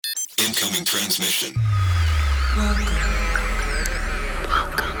Incoming transmission.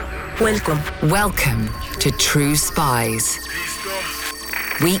 Welcome to True Spies.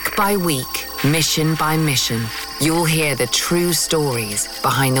 Week by week, mission by mission, you'll hear the true stories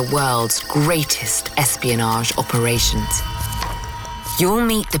behind the world's greatest espionage operations. You'll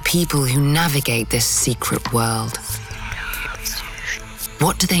meet the people who navigate this secret world.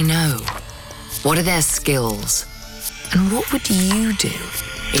 What do they know? What are their skills? And what would you do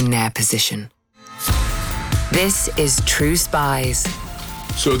in their position? This is True Spies.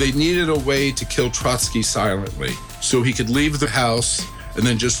 So they needed a way to kill Trotsky silently, so he could leave the house and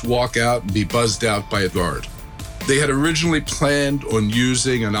then just walk out and be buzzed out by a guard. They had originally planned on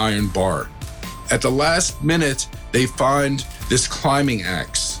using an iron bar. At the last minute, they find this climbing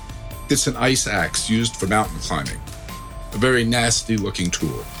axe. It's an ice axe used for mountain climbing. A very nasty looking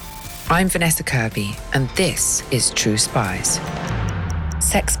tool. I'm Vanessa Kirby, and this is True Spies.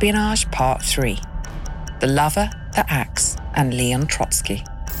 Sexpionage Part 3. The Lover, the Axe, and Leon Trotsky.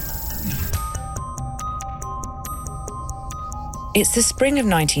 It's the spring of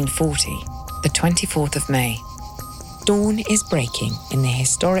 1940, the 24th of May. Dawn is breaking in the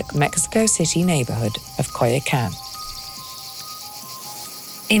historic Mexico City neighborhood of Coyoacán.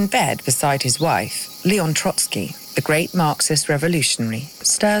 In bed beside his wife, Leon Trotsky, the great Marxist revolutionary,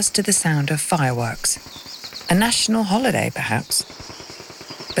 stirs to the sound of fireworks. A national holiday, perhaps.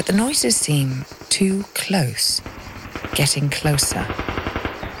 But the noises seem too close, getting closer.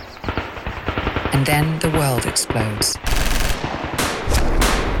 And then the world explodes.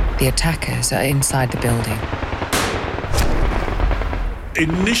 The attackers are inside the building.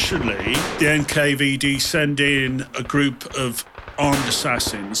 Initially, the NKVD send in a group of armed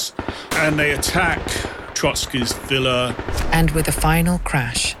assassins and they attack Trotsky's villa. And with a final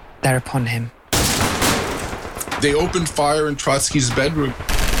crash, they're upon him. They opened fire in Trotsky's bedroom.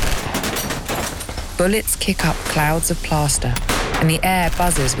 Bullets kick up clouds of plaster, and the air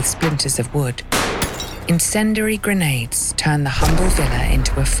buzzes with splinters of wood. Incendiary grenades turn the humble villa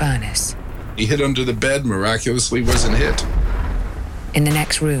into a furnace. He hid under the bed, miraculously wasn't hit. In the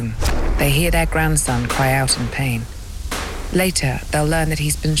next room, they hear their grandson cry out in pain. Later, they'll learn that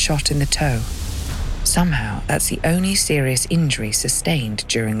he's been shot in the toe. Somehow, that's the only serious injury sustained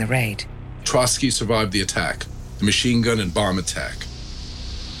during the raid. Trotsky survived the attack, the machine gun and bomb attack.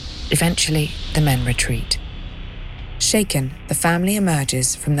 Eventually, the men retreat. Shaken, the family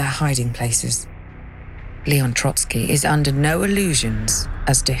emerges from their hiding places. Leon Trotsky is under no illusions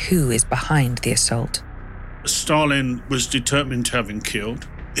as to who is behind the assault. Stalin was determined to have him killed.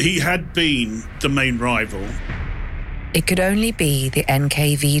 He had been the main rival. It could only be the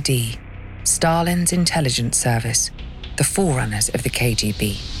NKVD, Stalin's intelligence service, the forerunners of the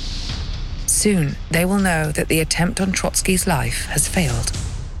KGB. Soon, they will know that the attempt on Trotsky's life has failed.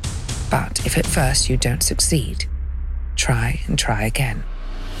 But if at first you don't succeed, try and try again.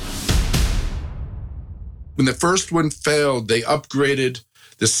 When the first one failed, they upgraded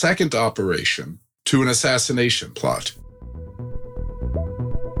the second operation to an assassination plot.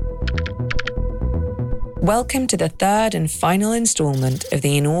 Welcome to the third and final installment of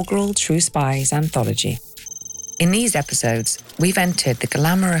the inaugural True Spies anthology. In these episodes, we've entered the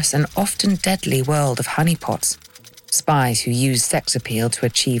glamorous and often deadly world of honeypots, spies who use sex appeal to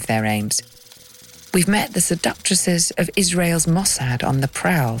achieve their aims. We've met the seductresses of Israel's Mossad on the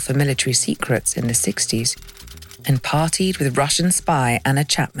prowl for military secrets in the 60s, and partied with Russian spy Anna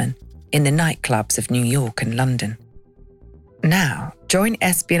Chapman in the nightclubs of New York and London. Now, join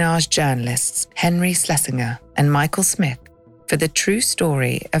espionage journalists Henry Schlesinger and Michael Smith for the true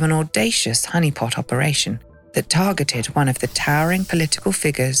story of an audacious honeypot operation that targeted one of the towering political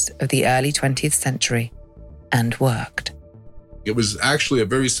figures of the early 20th century and worked. It was actually a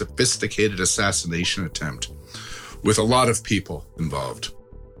very sophisticated assassination attempt with a lot of people involved.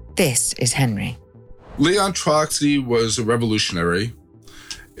 This is Henry. Leon Trotsky was a revolutionary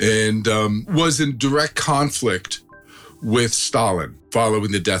and was in direct conflict with Stalin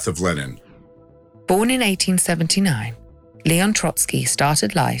following the death of Lenin. Born in 1879, Leon Trotsky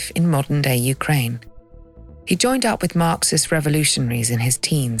started life in modern-day Ukraine. He joined up with Marxist revolutionaries in his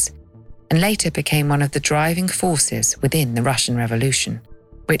teens and later became one of the driving forces within the Russian Revolution,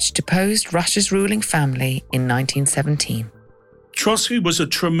 which deposed Russia's ruling family in 1917. Trotsky was a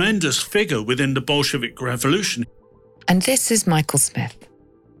tremendous figure within the Bolshevik Revolution. And this is Michael Smith.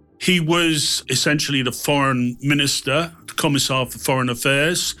 He was essentially the foreign minister, the Commissar for Foreign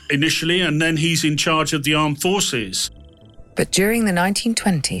Affairs initially, and then he's in charge of the armed forces. But during the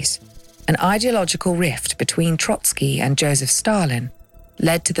 1920s, an ideological rift between Trotsky and Joseph Stalin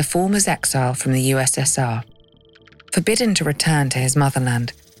led to the former's exile from the USSR. Forbidden to return to his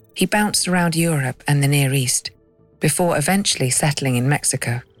motherland, he bounced around Europe and the Near East, before eventually settling in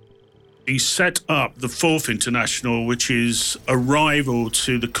Mexico. He set up the Fourth International, which is a rival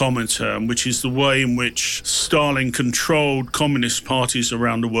to the Comintern, which is the way in which Stalin controlled communist parties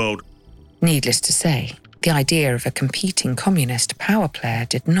around the world. Needless to say, the idea of a competing communist power player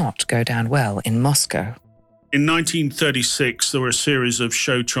did not go down well in Moscow. In 1936, there were a series of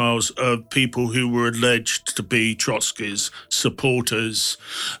show trials of people who were alleged to be Trotsky's supporters,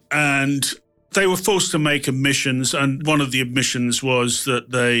 and they were forced to make admissions, and one of the admissions was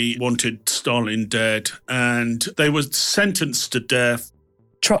that they wanted Stalin dead, and they were sentenced to death.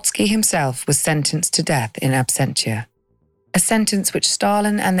 Trotsky himself was sentenced to death in absentia, a sentence which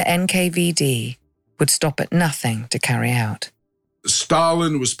Stalin and the NKVD would stop at nothing to carry out.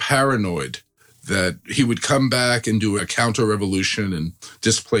 Stalin was paranoid that he would come back and do a counter-revolution and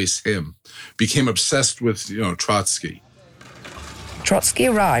displace him. Became obsessed with, Trotsky. Trotsky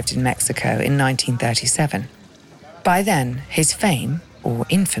arrived in Mexico in 1937. By then, his fame, or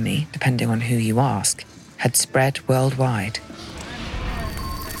infamy, depending on who you ask, had spread worldwide.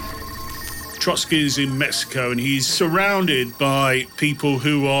 Trotsky is in Mexico and he's surrounded by people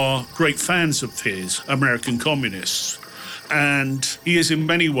who are great fans of his, American communists. And he is in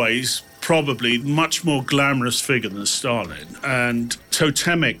many ways probably much more glamorous figure than Stalin and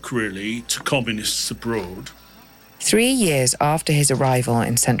totemic, really, to communists abroad. 3 years after his arrival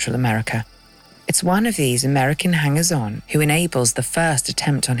in Central America, it's one of these American hangers-on who enables the first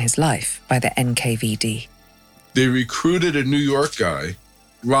attempt on his life by the NKVD. They recruited a New York guy,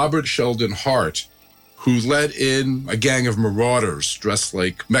 Robert Sheldon Hart, who led in a gang of marauders dressed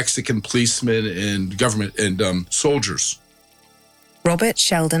like Mexican policemen and government and soldiers. Robert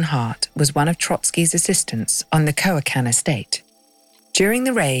Sheldon Hart was one of Trotsky's assistants on the Coyoacan estate. During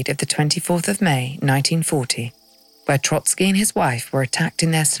the raid of the 24th of May, 1940, where Trotsky and his wife were attacked in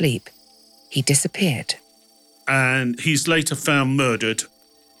their sleep, he disappeared. And he's later found murdered.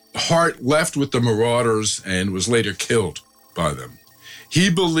 Hart left with the marauders and was later killed by them. He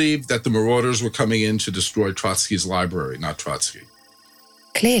believed that the marauders were coming in to destroy Trotsky's library, not Trotsky.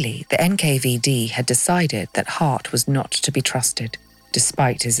 Clearly, the NKVD had decided that Hart was not to be trusted,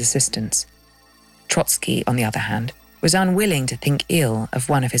 despite his assistance. Trotsky, on the other hand, was unwilling to think ill of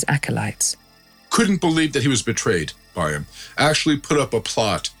one of his acolytes. Couldn't believe that he was betrayed by him. Actually put up a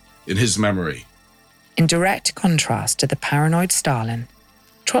plot in his memory. In direct contrast to the paranoid Stalin,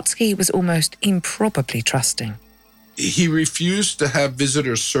 Trotsky was almost improbably trusting. He refused to have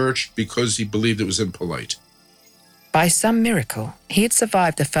visitors searched because he believed it was impolite. By some miracle, he had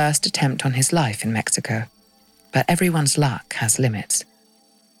survived the first attempt on his life in Mexico. But everyone's luck has limits.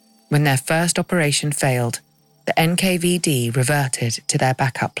 When their first operation failed, the NKVD reverted to their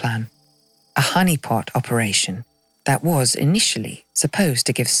backup plan, a honeypot operation that was initially supposed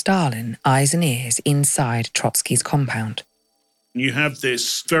to give Stalin eyes and ears inside Trotsky's compound. You have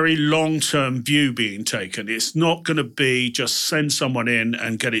this very long-term view being taken. It's not going to be just send someone in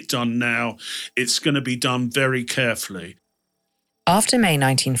and get it done now. It's going to be done very carefully. After May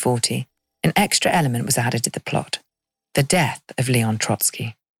 1940, an extra element was added to the plot, the death of Leon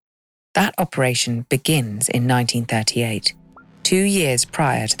Trotsky. That operation begins in 1938, 2 years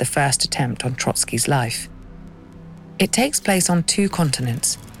prior to the first attempt on Trotsky's life. It takes place on 2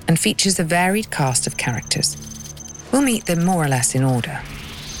 continents and features a varied cast of characters. We'll meet them more or less in order.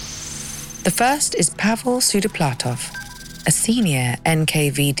 The first is Pavel Sudoplatov, a senior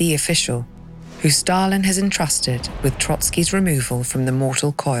NKVD official who Stalin has entrusted with Trotsky's removal from the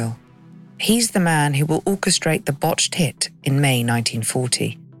mortal coil. He's the man who will orchestrate the botched hit in May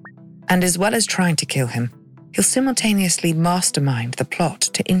 1940. And as well as trying to kill him, he'll simultaneously mastermind the plot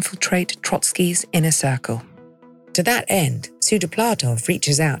to infiltrate Trotsky's inner circle. To that end, Sudoplatov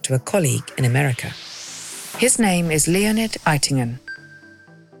reaches out to a colleague in America. His name is Leonid Eitingen.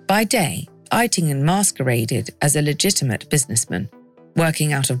 By day, Eitingen masqueraded as a legitimate businessman,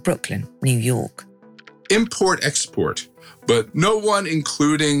 working out of Brooklyn, New York. Import-export, but no one,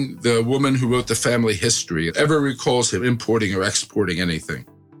 including the woman who wrote the family history, ever recalls him importing or exporting anything.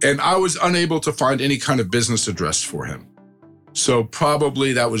 And I was unable to find any kind of business address for him. So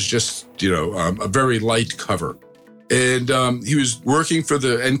probably that was just, a very light cover. And he was working for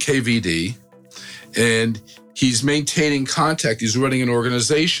the NKVD, and he's maintaining contact. He's running an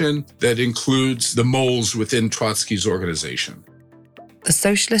organization that includes the moles within Trotsky's organization. The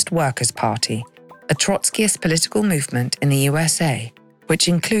Socialist Workers' Party, a Trotskyist political movement in the USA, which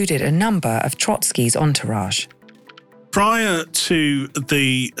included a number of Trotsky's entourage. Prior to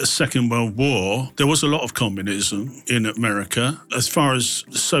the Second World War, there was a lot of communism in America. As far as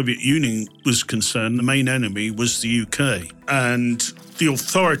the Soviet Union was concerned, the main enemy was the UK. And The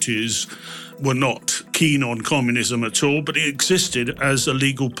authorities were not keen on communism at all, but it existed as a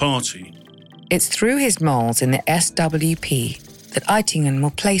legal party. It's through his moles in the SWP that Eytingen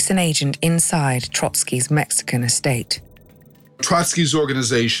will place an agent inside Trotsky's Mexican estate. Trotsky's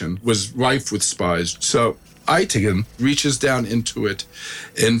organization was rife with spies, so Eytingen reaches down into it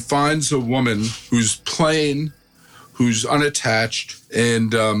and finds a woman who's plain, who's unattached,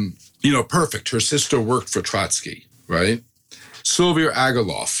 and, perfect. Her sister worked for Trotsky, right? Sylvia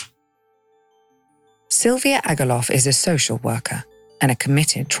Agaloff. Sylvia Agaloff is a social worker and a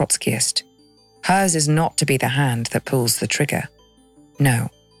committed Trotskyist. Hers is not to be the hand that pulls the trigger. No,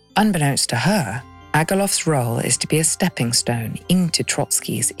 unbeknownst to her, Agaloff's role is to be a stepping stone into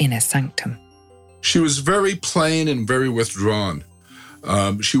Trotsky's inner sanctum. She was very plain and very withdrawn.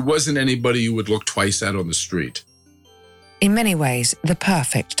 She wasn't anybody you would look twice at on the street. In many ways, the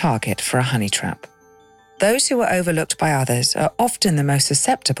perfect target for a honey trap. Those who are overlooked by others are often the most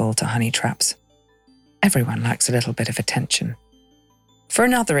susceptible to honey traps. Everyone likes a little bit of attention. For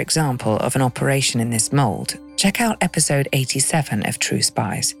another example of an operation in this mold, check out episode 87 of True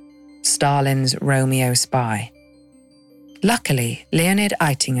Spies, Stalin's Romeo Spy. Luckily, Leonid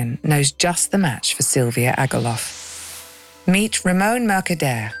Eytingen knows just the match for Sylvia Agaloff. Meet Ramon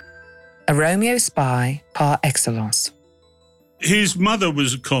Mercader, a Romeo spy par excellence. His mother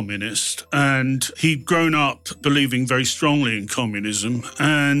was a communist, and he'd grown up believing very strongly in communism,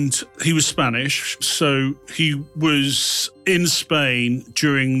 and he was Spanish, so he was in Spain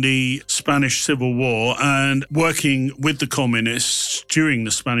during the Spanish Civil War and working with the communists during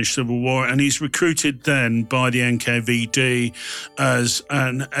the Spanish Civil War, and he's recruited then by the NKVD as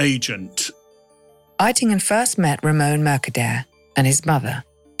an agent. Eytingen first met Ramon Mercader and his mother,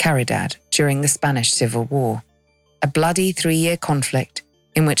 Caridad, during the Spanish Civil War. A bloody 3-year conflict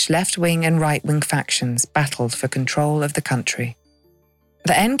in which left-wing and right-wing factions battled for control of the country.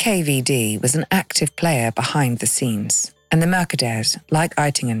 The NKVD was an active player behind the scenes, and the Mercaders, like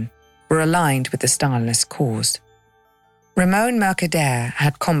Eytingen, were aligned with the Stalinist cause. Ramon Mercader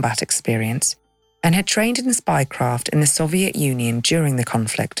had combat experience and had trained in spycraft in the Soviet Union during the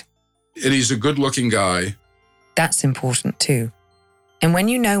conflict. And he's a good-looking guy. That's important too. And when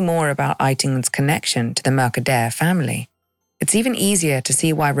you know more about Eytingen's connection to the Mercader family, it's even easier to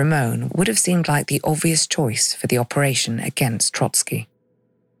see why Ramon would have seemed like the obvious choice for the operation against Trotsky.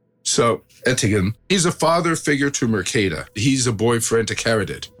 So, Eytingen, he's a father figure to Mercader. He's a boyfriend to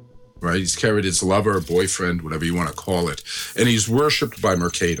Caridad, right? He's Caridad's lover, boyfriend, whatever you want to call it. And he's worshipped by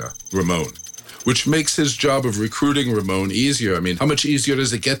Mercader, Ramon, which makes his job of recruiting Ramon easier. I mean, how much easier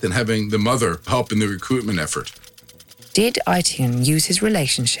does it get than having the mother help in the recruitment effort? Did Eytingen use his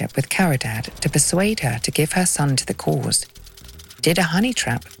relationship with Caridad to persuade her to give her son to the cause? Did a honey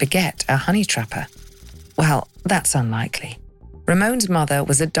trap beget a honey trapper? Well, that's unlikely. Ramon's mother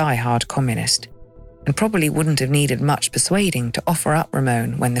was a die-hard communist and probably wouldn't have needed much persuading to offer up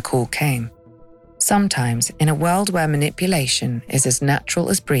Ramon when the call came. Sometimes, in a world where manipulation is as natural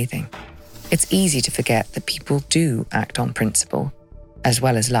as breathing, it's easy to forget that people do act on principle, as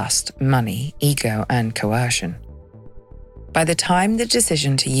well as lust, money, ego, and coercion. By the time the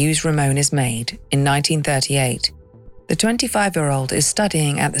decision to use Ramon is made, in 1938, the 25-year-old is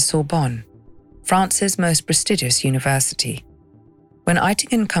studying at the Sorbonne, France's most prestigious university. When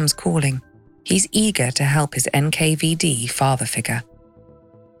Eytingen comes calling, he's eager to help his NKVD father figure.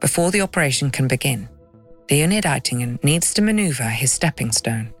 Before the operation can begin, Leonid Eytingen needs to maneuver his stepping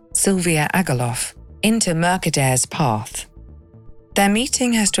stone, Sylvia Agaloff, into Mercader's path. Their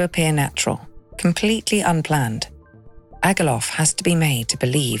meeting has to appear natural, completely unplanned. Agaloff has to be made to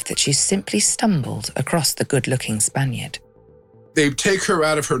believe that she's simply stumbled across the good-looking Spaniard. They take her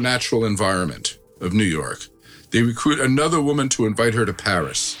out of her natural environment of New York. They recruit another woman to invite her to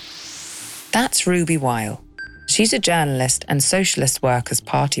Paris. That's Ruby Weil. She's a journalist and Socialist Workers'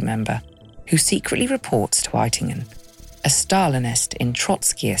 Party member who secretly reports to Eytingen, a Stalinist in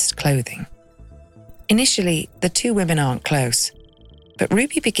Trotskyist clothing. Initially, the two women aren't close, but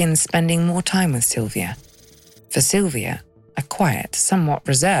Ruby begins spending more time with Sylvia. For Sylvia, a quiet, somewhat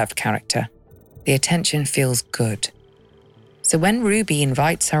reserved character, the attention feels good. So when Ruby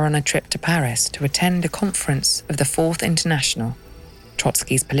invites her on a trip to Paris to attend a conference of the Fourth International,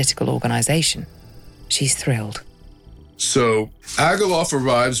 Trotsky's political organization, she's thrilled. So Agaloff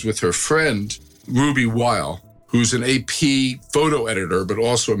arrives with her friend, Ruby Weil, who's an AP photo editor, but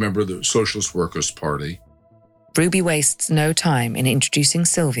also a member of the Socialist Workers' Party. Ruby wastes no time in introducing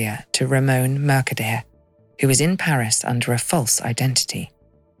Sylvia to Ramon Mercader, who is in Paris under a false identity.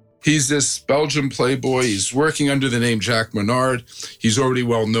 He's this Belgian playboy. He's working under the name Jacques Menard. He's already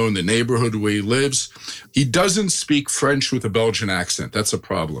well known in the neighborhood where he lives. He doesn't speak French with a Belgian accent. That's a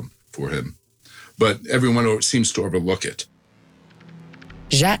problem for him. But everyone seems to overlook it.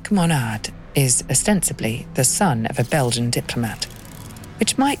 Jacques Menard is ostensibly the son of a Belgian diplomat,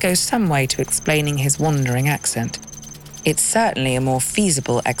 which might go some way to explaining his wandering accent. It's certainly a more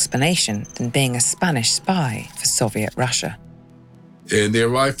feasible explanation than being a Spanish spy for Soviet Russia. And they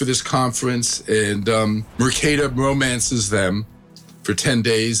arrive for this conference, and Mercader romances them for 10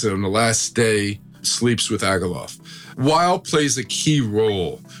 days, and on the last day, sleeps with Agilov. Weil plays a key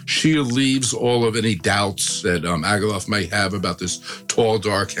role. She relieves all of any doubts that Agilov might have about this tall,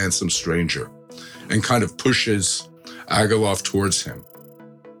 dark, handsome stranger, and kind of pushes Agilov towards him.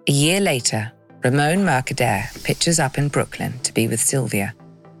 A year later, Ramon Mercader pitches up in Brooklyn to be with Sylvia.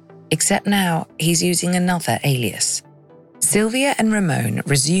 Except now, he's using another alias. Sylvia and Ramon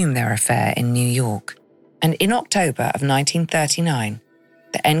resume their affair in New York, and in October of 1939,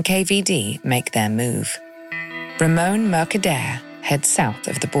 the NKVD make their move. Ramon Mercader heads south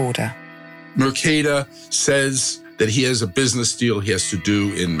of the border. Mercader says that he has a business deal he has to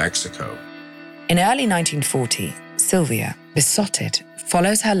do in Mexico. In early 1940, Sylvia, besotted,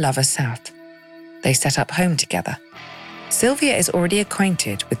 follows her lover south. They set up home together. Sylvia is already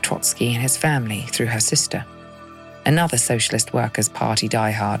acquainted with Trotsky and his family through her sister, another Socialist Workers' Party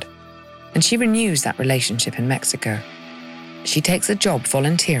diehard, and she renews that relationship in Mexico. She takes a job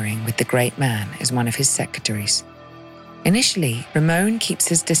volunteering with the great man as one of his secretaries. Initially, Ramon keeps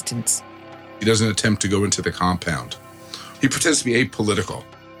his distance. He doesn't attempt to go into the compound. He pretends to be apolitical.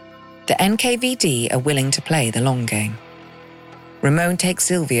 The NKVD are willing to play the long game. Ramon takes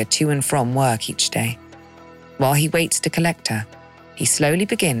Sylvia to and from work each day. While he waits to collect her, he slowly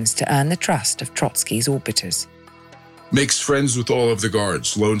begins to earn the trust of Trotsky's orbiters. Makes friends with all of the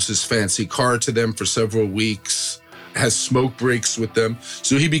guards, loans his fancy car to them for several weeks, has smoke breaks with them,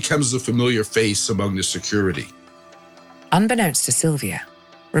 so he becomes a familiar face among the security. Unbeknownst to Sylvia,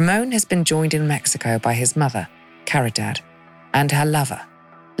 Ramon has been joined in Mexico by his mother, Caridad, and her lover,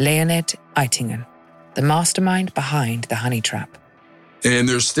 Leonid Eitingen, the mastermind behind the honey trap. And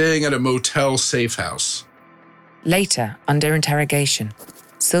they're staying at a motel safe house. Later, under interrogation,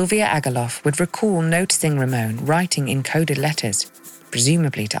 Sylvia Agilov would recall noticing Ramon writing encoded letters,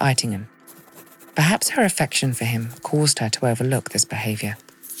 presumably to Eitingen. Perhaps her affection for him caused her to overlook this behavior.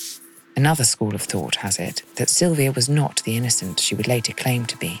 Another school of thought has it that Sylvia was not the innocent she would later claim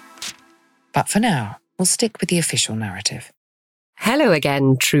to be. But for now, we'll stick with the official narrative. Hello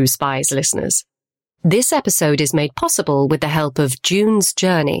again, True Spies listeners. This episode is made possible with the help of June's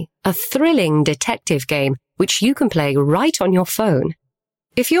Journey, a thrilling detective game which you can play right on your phone.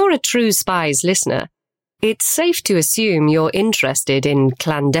 If you're a True Spies listener, it's safe to assume you're interested in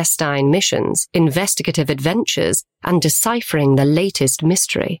clandestine missions, investigative adventures, and deciphering the latest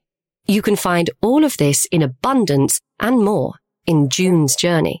mystery. You can find all of this in abundance and more in June's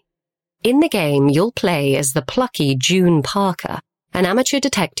Journey. In the game, you'll play as the plucky June Parker, an amateur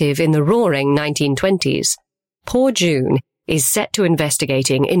detective in the roaring 1920s. Poor June is set to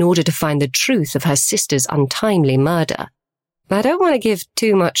investigating in order to find the truth of her sister's untimely murder. I don't want to give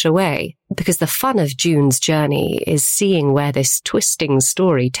too much away, because the fun of June's Journey is seeing where this twisting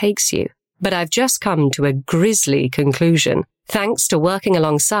story takes you. But I've just come to a grisly conclusion, thanks to working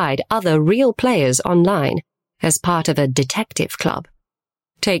alongside other real players online as part of a detective club.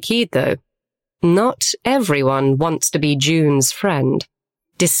 Take heed, though. Not everyone wants to be June's friend.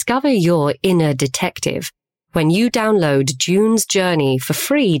 Discover your inner detective when you download June's Journey for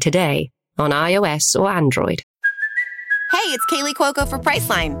free today on iOS or Android. Hey, it's Kaylee Cuoco for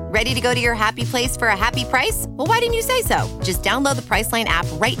Priceline. Ready to go to your happy place for a happy price? Well, why didn't you say so? Just download the Priceline app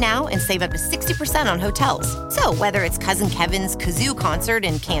right now and save up to 60% on hotels. So whether it's Cousin Kevin's Kazoo Concert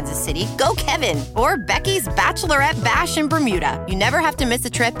in Kansas City, go Kevin, or Becky's Bachelorette Bash in Bermuda, you never have to miss a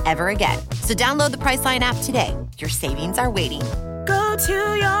trip ever again. So download the Priceline app today. Your savings are waiting. Go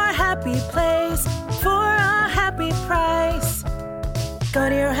to your happy place for a happy price. Go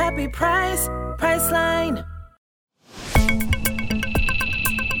to your happy price, Priceline.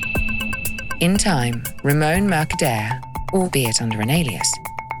 In time, Ramon Mercader, albeit under an alias,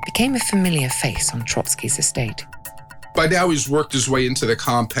 became a familiar face on Trotsky's estate. By now, he's worked his way into the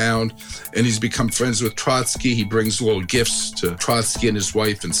compound, and he's become friends with Trotsky. He brings little gifts to Trotsky and his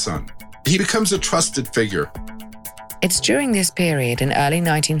wife and son. He becomes a trusted figure. It's during this period in early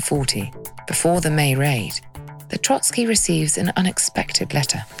 1940, before the May raid, that Trotsky receives an unexpected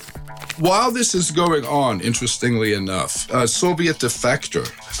letter. While this is going on, interestingly enough, a Soviet defector,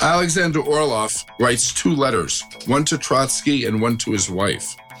 Alexander Orlov, writes 2 letters, one to Trotsky and one to his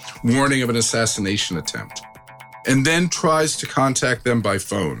wife. warning of an assassination attempt, and then tries to contact them by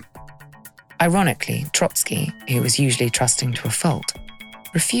phone. Ironically, Trotsky, who was usually trusting to a fault,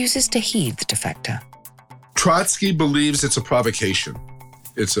 refuses to heed the defector. Trotsky believes it's a provocation.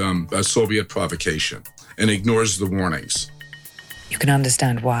 It's a Soviet provocation, and ignores the warnings. You can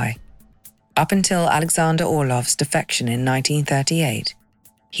understand why. Up until Alexander Orlov's defection in 1938,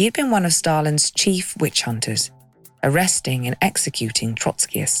 he had been one of Stalin's chief witch hunters, arresting and executing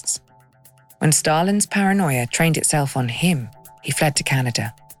Trotskyists. When Stalin's paranoia trained itself on him, he fled to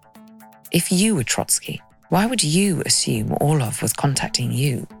Canada. If you were Trotsky, why would you assume Orlov was contacting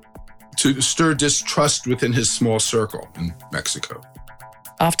you? To stir distrust within his small circle in Mexico.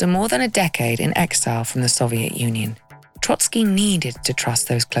 After more than a decade in exile from the Soviet Union, Trotsky needed to trust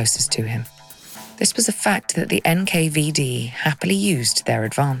those closest to him. This was a fact that the NKVD happily used to their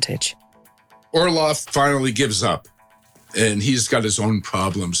advantage. Orlov finally gives up, and he's got his own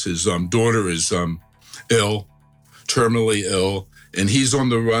problems. His daughter is ill, terminally ill, and he's on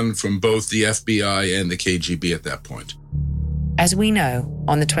the run from both the FBI and the KGB at that point. As we know,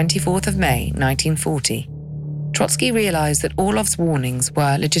 on the 24th of May, 1940, Trotsky realized that Orlov's warnings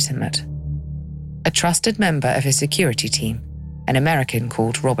were legitimate. A trusted member of his security team, an American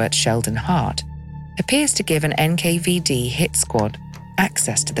called Robert Sheldon Hart, appears to give an NKVD hit squad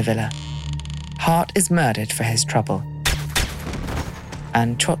access to the villa. Hart is murdered for his trouble.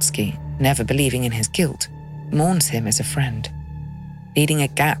 And Trotsky, never believing in his guilt, mourns him as a friend, leaving a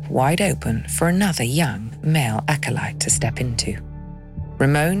gap wide open for another young male acolyte to step into.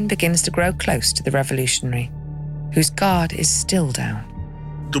 Ramon begins to grow close to the revolutionary, whose guard is still down.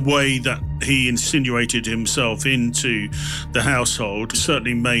 The way that he insinuated himself into the household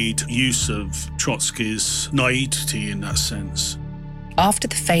certainly made use of Trotsky's naivety in that sense. After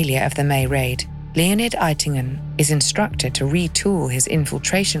the failure of the May raid, Leonid Eitingen is instructed to retool his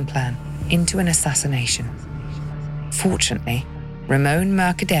infiltration plan into an assassination. Fortunately, Ramon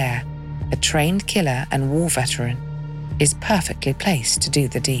Mercader, a trained killer and war veteran, is perfectly placed to do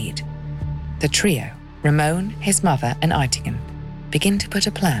the deed. The trio, Ramon, his mother, and Eitingen, begin to put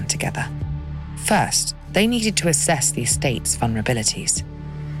a plan together. First, they needed to assess the estate's vulnerabilities.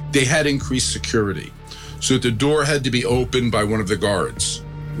 They had increased security, so the door had to be opened by one of the guards,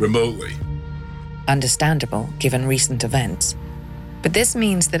 remotely. Understandable, given recent events. But this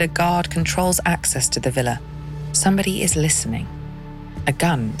means that a guard controls access to the villa. Somebody is listening. A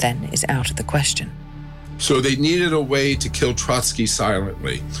gun, then, is out of the question. So they needed a way to kill Trotsky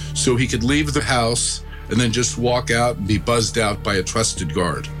silently, so he could leave the house and then just walk out and be buzzed out by a trusted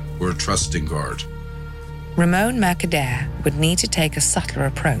guard, or a trusting guard. Ramon Mercader would need to take a subtler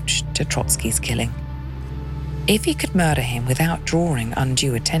approach to Trotsky's killing. If he could murder him without drawing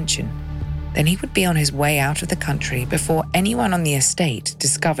undue attention, then he would be on his way out of the country before anyone on the estate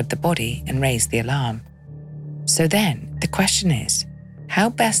discovered the body and raised the alarm. So then, the question is, how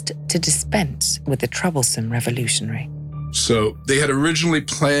best to dispense with the troublesome revolutionary? So they had originally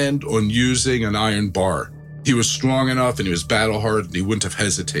planned on using an iron bar. He was strong enough and he was battle-hardened, he wouldn't have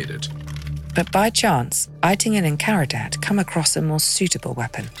hesitated. But by chance, Eitingen and Caradat come across a more suitable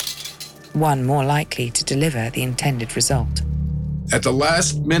weapon, one more likely to deliver the intended result. At the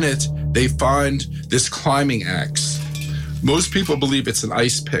last minute, they find this climbing axe. Most people believe it's an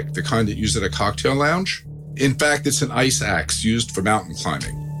ice pick, the kind that you use at a cocktail lounge. In fact, it's an ice axe used for mountain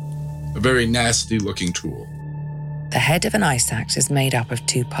climbing. A very nasty-looking tool. The head of an ice axe is made up of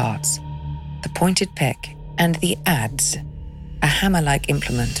two parts, the pointed pick and the adze, a hammer-like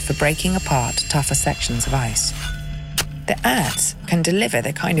implement for breaking apart tougher sections of ice. The adze can deliver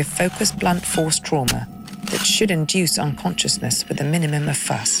the kind of focused blunt force trauma that should induce unconsciousness with a minimum of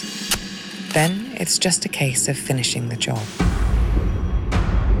fuss. Then it's just a case of finishing the job.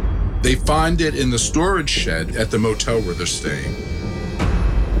 They find it in the storage shed at the motel where they're staying.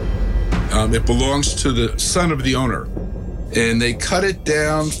 It belongs to the son of the owner. And they cut it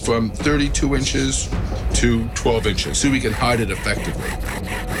down from 32 inches to 12 inches so we can hide it effectively.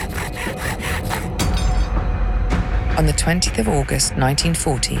 On the 20th of August,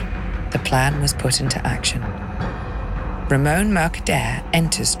 1940, the plan was put into action. Ramon Mercader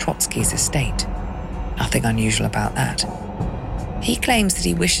enters Trotsky's estate. Nothing unusual about that. He claims that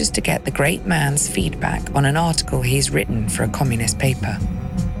he wishes to get the great man's feedback on an article he's written for a communist paper.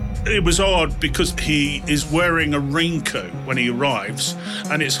 It was odd because he is wearing a raincoat when he arrives,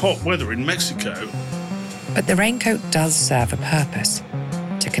 and it's hot weather in Mexico. But the raincoat does serve a purpose,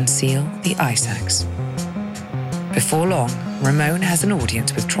 to conceal the ice axe. Before long, Ramon has an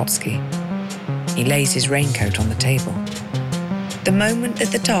audience with Trotsky. He lays his raincoat on the table. The moment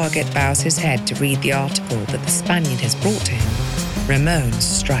that the target bows his head to read the article that the Spaniard has brought to him, Ramon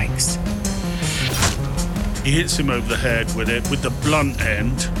strikes. He hits him over the head with it, with the blunt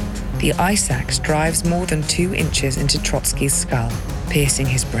end. The ice axe drives more than 2 inches into Trotsky's skull, piercing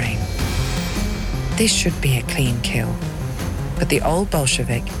his brain. This should be a clean kill, but the old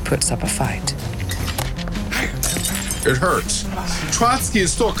Bolshevik puts up a fight. It hurts. Trotsky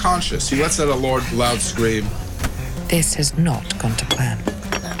is still conscious. He lets out a loud scream. This has not gone to plan.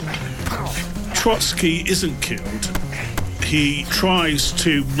 Trotsky isn't killed. He tries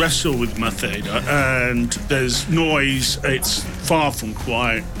to wrestle with Matheda, and there's noise. It's far from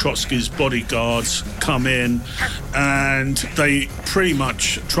quiet. Trotsky's bodyguards come in, and they pretty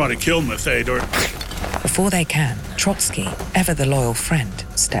much try to kill Matheda. Before they can, Trotsky, ever the loyal friend,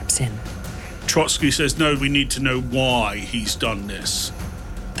 steps in. Trotsky says, no, we need to know why he's done this.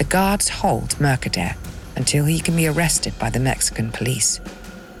 The guards hold Mercader until he can be arrested by the Mexican police.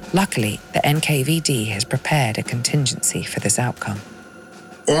 Luckily, the NKVD has prepared a contingency for this outcome.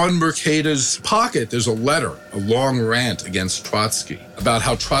 On Mercader's pocket, there's a letter, a long rant against Trotsky about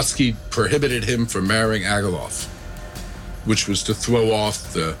how Trotsky prohibited him from marrying Agalov, which was to throw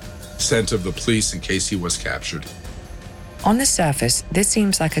off the scent of the police in case he was captured. On the surface, this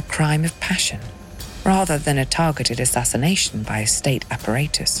seems like a crime of passion, rather than a targeted assassination by a state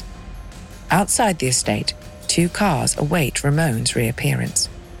apparatus. Outside the estate, 2 cars await Ramon's reappearance.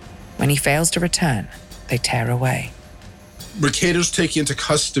 When he fails to return, they tear away. Mercader's taken into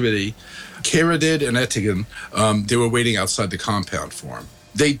custody. Karadid and Etigan, they were waiting outside the compound for him.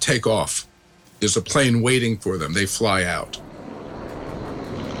 They take off. There's a plane waiting for them. They fly out.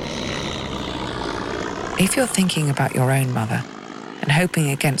 If you're thinking about your own mother and hoping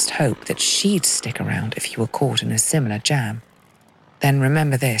against hope that she'd stick around if you were caught in a similar jam, then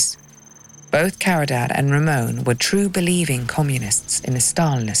remember this. Both Karadad and Ramon were true believing communists in the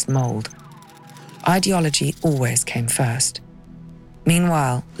Stalinist mold. Ideology always came first.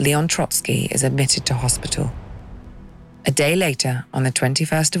 Meanwhile, Leon Trotsky is admitted to hospital. A day later, on the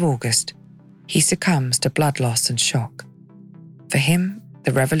 21st of August, he succumbs to blood loss and shock. For him,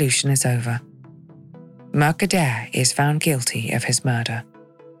 the revolution is over. Mercader is found guilty of his murder.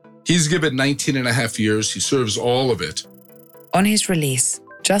 He's given 19 and a half years. He serves all of it. On his release,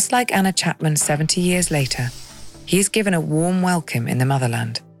 just like Anna Chapman 70 years later, he is given a warm welcome in the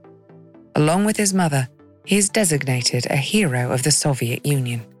motherland. Along with his mother, he is designated a hero of the Soviet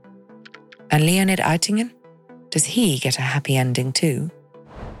Union. And Leonid Eitingen? Does he get a happy ending too?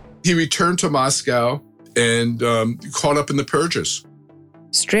 He returned to Moscow and caught up in the purges.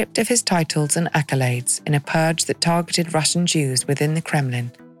 Stripped of his titles and accolades in a purge that targeted Russian Jews within the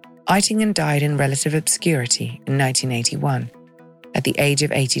Kremlin, Eitingen died in relative obscurity in 1981, at the age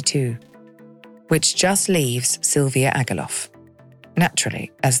of 82, which just leaves Sylvia Agalov.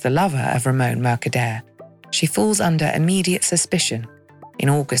 Naturally, as the lover of Ramon Mercader, she falls under immediate suspicion in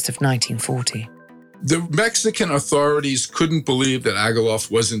August of 1940. The Mexican authorities couldn't believe that Agalov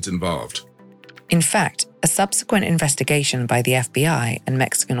wasn't involved. In fact, a subsequent investigation by the FBI and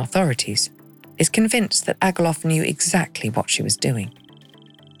Mexican authorities is convinced that Agalov knew exactly what she was doing.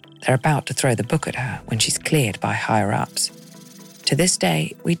 They're about to throw the book at her when she's cleared by higher-ups. To this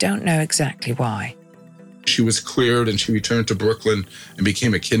day, we don't know exactly why. She was cleared and she returned to Brooklyn and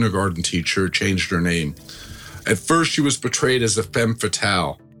became a kindergarten teacher, changed her name. At first, she was portrayed as a femme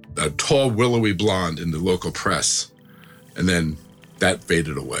fatale, a tall, willowy blonde in the local press. And then that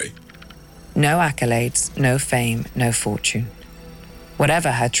faded away. No accolades, no fame, no fortune.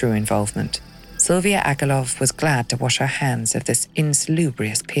 Whatever her true involvement, Sylvia Agalov was glad to wash her hands of this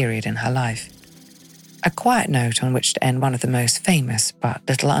insalubrious period in her life. A quiet note on which to end one of the most famous but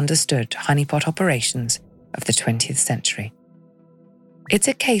little understood honeypot operations of the 20th century. It's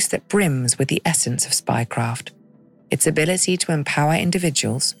a case that brims with the essence of spycraft, its ability to empower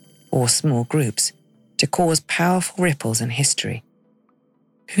individuals, or small groups, to cause powerful ripples in history.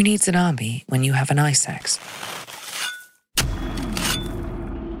 Who needs an army when you have an ice axe?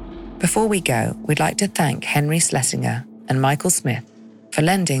 Before we go, we'd like to thank Henry Schlesinger and Michael Smith for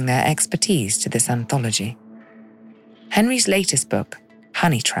lending their expertise to this anthology. Henry's latest book,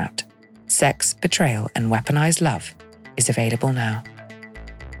 Honey Trapped: Sex, Betrayal and Weaponized Love, is available now.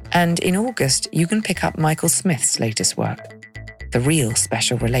 And in August, you can pick up Michael Smith's latest work, The Real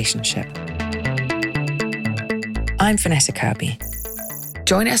Special Relationship. I'm Vanessa Kirby.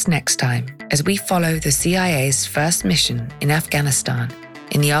 Join us next time as we follow the CIA's first mission in Afghanistan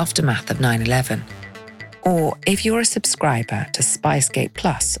in the aftermath of 9/11. Or if you're a subscriber to Spyscape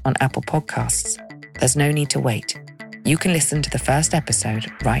Plus on Apple Podcasts, there's no need to wait. You can listen to the first episode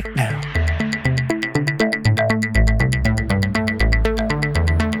right now.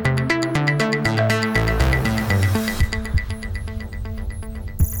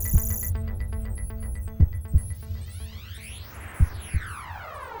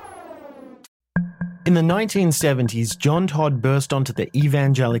 In the 1970s, John Todd burst onto the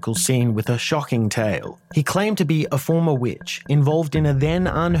evangelical scene with a shocking tale. He claimed to be a former witch involved in a then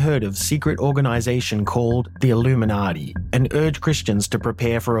unheard of secret organization called the Illuminati and urged Christians to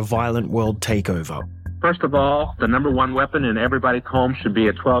prepare for a violent world takeover. First of all, the number one weapon in everybody's home should be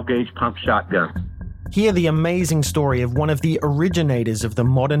a 12-gauge pump shotgun. Hear the amazing story of one of the originators of the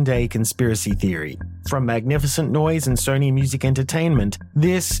modern-day conspiracy theory. From Magnificent Noise and Sony Music Entertainment,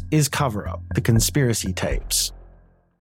 this is Cover Up, the Conspiracy Tapes.